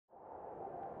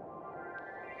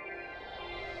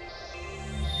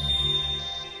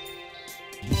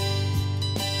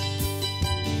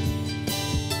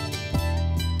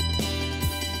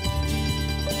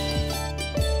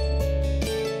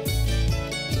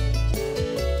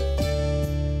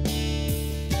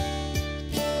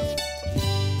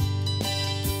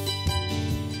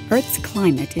Earth's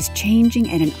climate is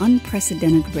changing at an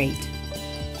unprecedented rate.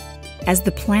 As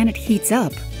the planet heats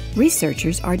up,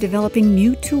 researchers are developing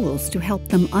new tools to help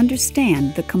them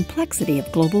understand the complexity of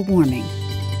global warming.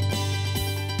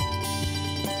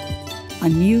 A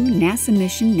new NASA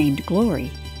mission named GLORY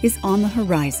is on the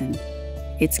horizon.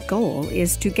 Its goal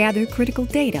is to gather critical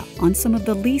data on some of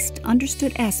the least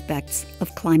understood aspects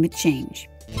of climate change.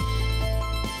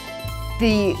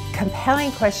 The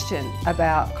compelling question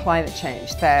about climate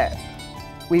change that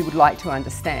we would like to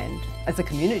understand as a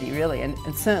community, really, and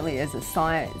certainly as a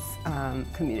science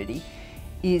community,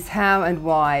 is how and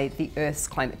why the Earth's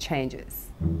climate changes.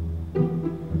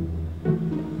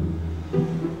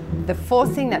 The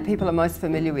forcing that people are most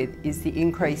familiar with is the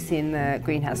increase in the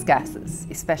greenhouse gases,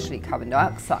 especially carbon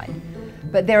dioxide.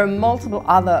 But there are multiple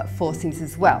other forcings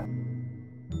as well.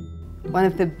 One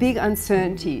of the big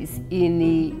uncertainties in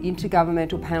the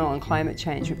Intergovernmental Panel on Climate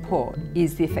Change report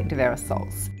is the effect of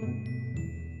aerosols.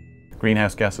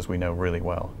 Greenhouse gases we know really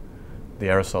well. The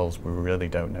aerosols we really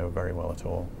don't know very well at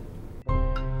all.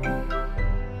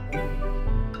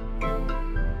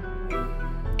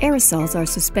 Aerosols are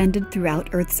suspended throughout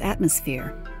Earth's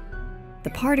atmosphere. The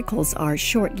particles are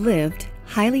short-lived,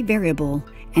 highly variable,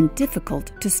 and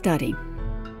difficult to study.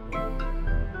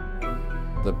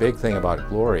 The big thing about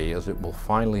GLORY is it will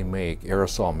finally make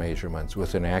aerosol measurements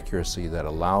with an accuracy that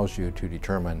allows you to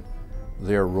determine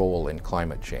their role in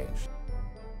climate change.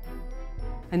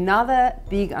 Another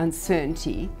big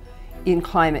uncertainty in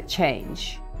climate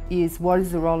change is what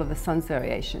is the role of the sun's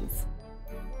variations.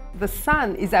 The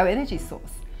sun is our energy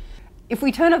source. If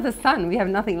we turn off the sun, we have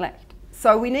nothing left.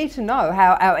 So we need to know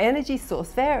how our energy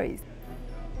source varies.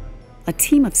 A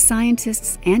team of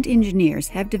scientists and engineers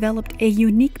have developed a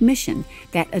unique mission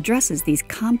that addresses these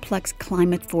complex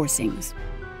climate forcings.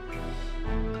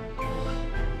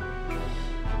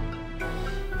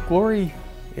 GLORY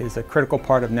is a critical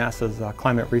part of NASA's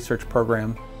climate research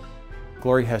program.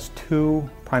 GLORY has two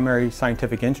primary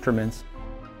scientific instruments.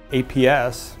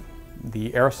 APS, the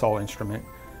aerosol instrument,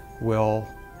 will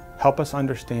help us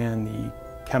understand the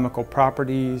chemical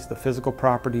properties, the physical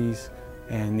properties,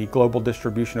 and the global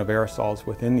distribution of aerosols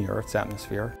within the Earth's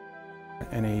atmosphere.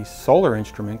 And a solar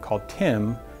instrument called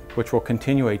TIM, which will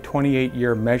continue a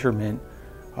 28-year measurement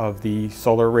of the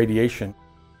solar radiation.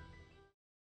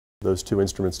 Those two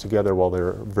instruments together, while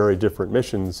they're very different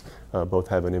missions, both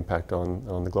have an impact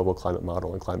on the global climate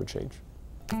model and climate change.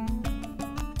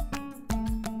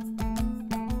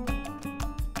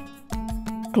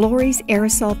 GLORY's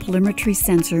aerosol polarimetry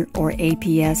sensor, or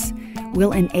APS,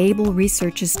 will enable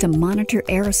researchers to monitor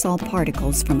aerosol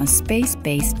particles from a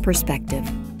space-based perspective.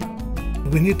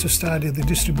 We need to study the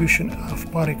distribution of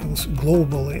particles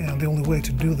globally, and the only way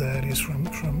to do that is from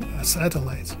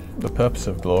satellites. The purpose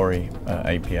of GLORY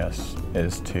APS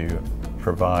is to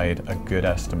provide a good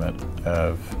estimate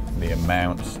of the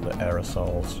amounts that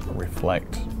aerosols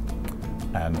reflect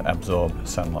and absorb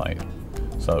sunlight,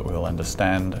 so that we'll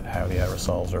understand how the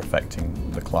aerosols are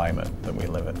affecting the climate that we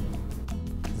live in.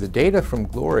 The data from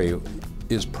GLORY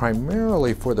is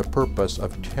primarily for the purpose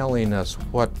of telling us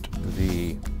what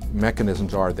the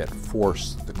mechanisms are that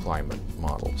force the climate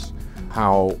models,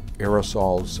 how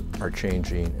aerosols are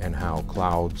changing and how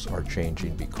clouds are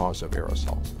changing because of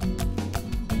aerosols.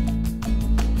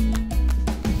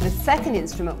 The second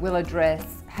instrument will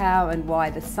address how and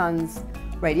why the sun's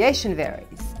radiation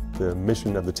varies. The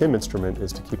mission of the TIM instrument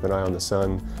is to keep an eye on the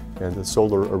sun and the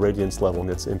solar irradiance level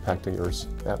that's impacting Earth's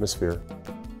atmosphere.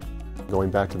 Going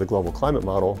back to the global climate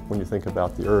model, when you think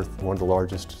about the Earth, one of the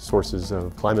largest sources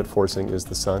of climate forcing is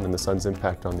the sun and the sun's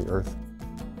impact on the Earth.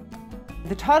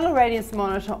 The total irradiance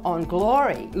monitor on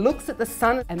GLORY looks at the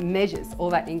sun and measures all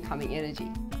that incoming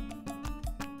energy.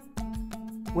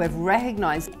 We've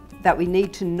recognised that we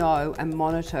need to know and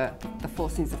monitor the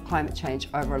forcings of climate change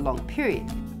over a long period.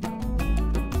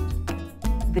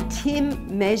 The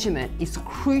TIM measurement is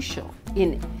crucial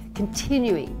in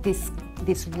continuing this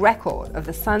record of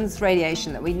the sun's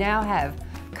radiation that we now have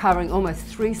covering almost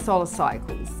 3 solar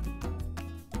cycles.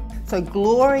 So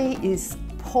GLORY is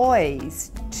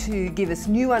poised to give us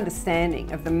new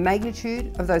understanding of the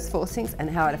magnitude of those forcings and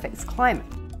how it affects climate.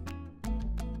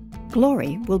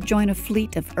 GLORY will join a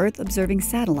fleet of Earth-observing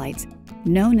satellites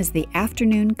known as the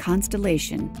Afternoon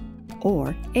Constellation,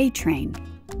 or A-Train.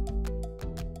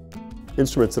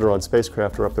 Instruments that are on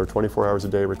spacecraft are up there 24 hours a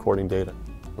day recording data.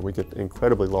 We get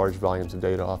incredibly large volumes of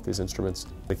data off these instruments.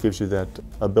 It gives you that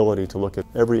ability to look at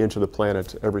every inch of the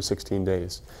planet every 16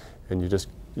 days, and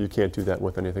you can't do that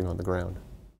with anything on the ground.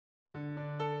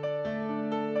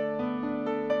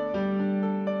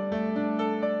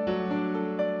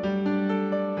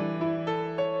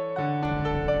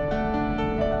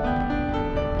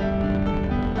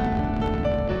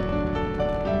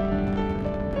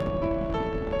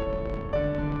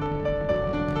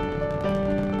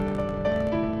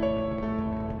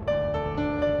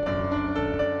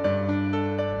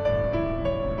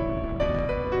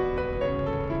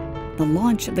 The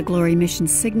launch of the GLORY mission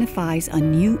signifies a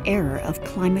new era of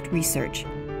climate research.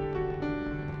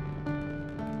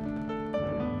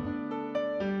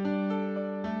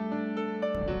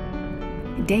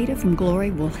 Data from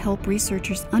GLORY will help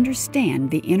researchers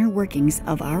understand the inner workings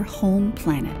of our home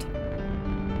planet.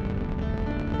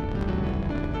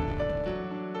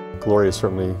 GLORY is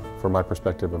certainly, from my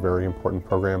perspective, a very important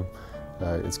program.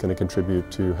 It's going to contribute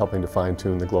to helping to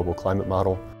fine-tune the global climate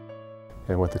model.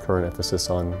 And with the current emphasis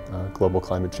on global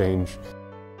climate change,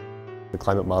 the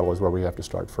climate model is where we have to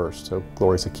start first. So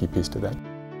GLORY is a key piece to that.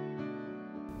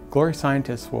 GLORY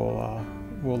scientists will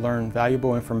learn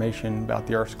valuable information about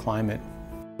the Earth's climate.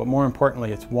 But more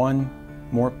importantly, it's one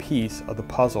more piece of the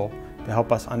puzzle to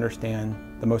help us understand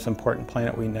the most important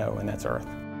planet we know, and that's Earth.